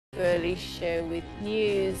Burley show with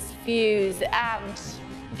news, views and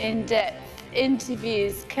in-depth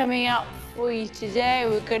interviews coming up for you today.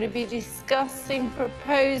 We're going to be discussing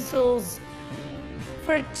proposals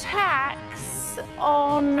for a tax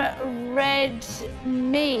on red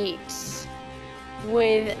meat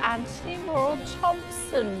with Anthony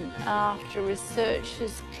Thompson after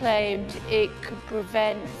researchers claimed it could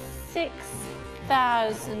prevent 6,000.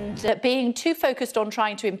 Being too focused on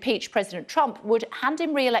trying to impeach President Trump would hand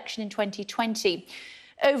him re-election in 2020.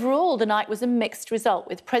 Overall, the night was a mixed result,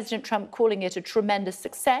 with President Trump calling it a tremendous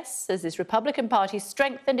success as his Republican Party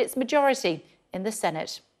strengthened its majority in the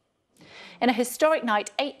Senate. In a historic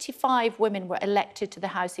night, 85 women were elected to the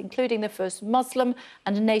House, including the first Muslim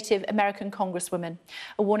and Native American congresswoman.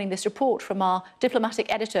 A warning: this report from our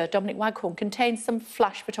diplomatic editor, Dominic Waghorn, contains some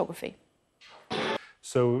flash photography.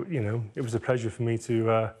 So, you know, it was a pleasure for me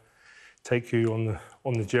to take you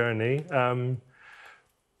on the journey.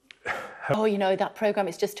 Oh, you know, that programme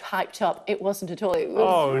is just hyped up. It wasn't at all. It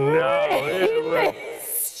was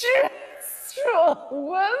stressful,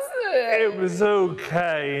 wasn't it? It was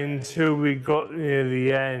okay until we got near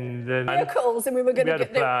the end. And Vehicles, and we were going to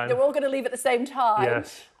get. They were all going to leave at the same time.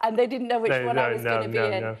 Yes. And they didn't know which one I was going to be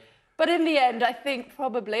in. No. But in the end, I think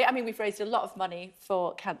probably, I mean, we've raised a lot of money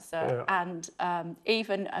for cancer, and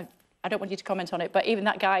even, I don't want you to comment on it, but even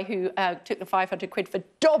that guy who took the 500 quid for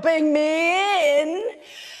dobbing me in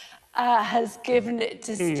has given it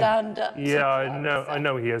to Stand Up. Yeah, I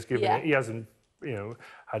know he has given it. He hasn't, you know,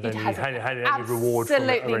 had any reward from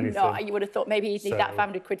it or anything. Absolutely not. You would have thought maybe he'd need that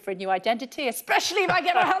 500 quid for a new identity, especially if I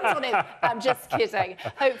get my hands on it. I'm just kidding.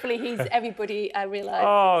 Hopefully everybody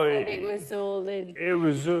realised that it was all in. It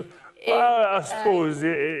was, well, I suppose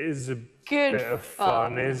it is a bit of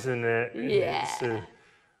fun, isn't it? Yeah. It's a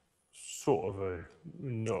sort of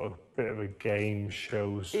not a bit of a game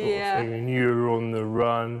show sort of thing, and you're on the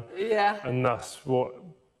run. Yeah. And that's what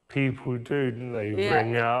people do, don't they?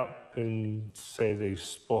 Ring up and say they've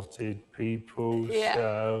spotted people. Yeah.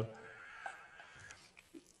 So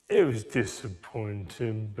it was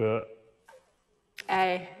disappointing, but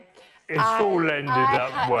it's all ended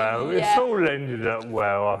up well. It's all ended up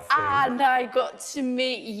well, I think. And I got to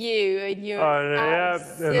meet you, and you're and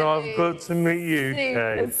I've got to meet you,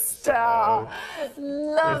 Kay. Superstar.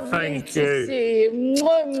 Lovely to you. see you.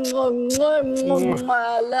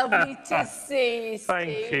 Lovely to see you, Steve.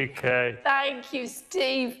 Thank you, Kay. Thank you,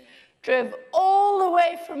 Steve. Drove all the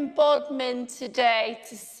way from Bodmin today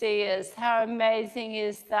to see us. How amazing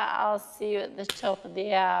is that? I'll see you at the top of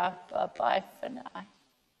the hour. Bye-bye for now.